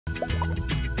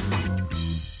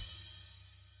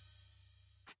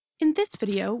In this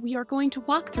video, we are going to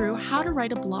walk through how to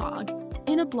write a blog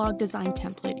in a blog design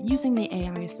template using the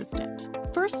AI assistant.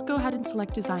 First, go ahead and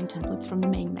select Design Templates from the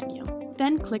main menu.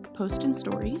 Then click Post and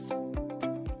Stories,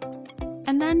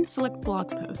 and then select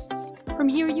Blog Posts. From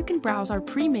here, you can browse our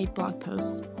pre-made blog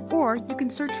posts, or you can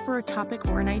search for a topic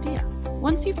or an idea.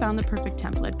 Once you've found the perfect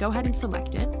template, go ahead and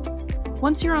select it.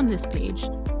 Once you're on this page,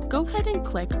 go ahead and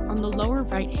click on the lower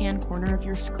right-hand corner of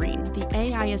your screen, the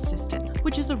AI assistant,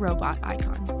 which is a robot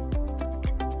icon.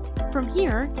 From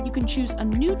here, you can choose a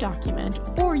new document,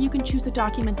 or you can choose a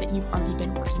document that you've already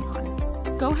been working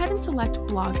on. Go ahead and select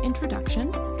Blog Introduction,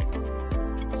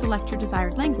 select your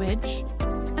desired language,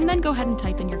 and then go ahead and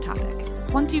type in your topic.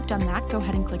 Once you've done that, go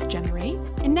ahead and click Generate,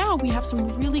 and now we have some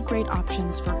really great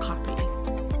options for copy.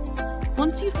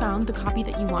 Once you've found the copy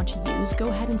that you want to use, go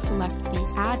ahead and select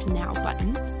the Add Now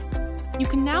button. You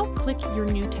can now click your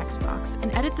new text box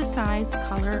and edit the size,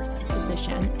 color,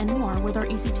 position, and more with our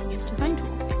easy-to-use design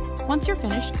tools. Once you're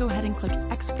finished, go ahead and click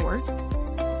Export,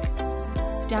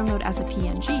 download as a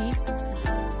PNG,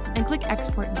 and click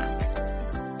Export Now.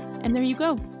 And there you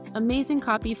go, amazing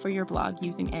copy for your blog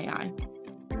using AI.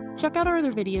 Check out our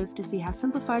other videos to see how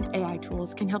Simplified's AI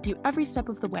tools can help you every step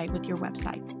of the way with your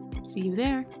website. See you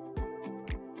there.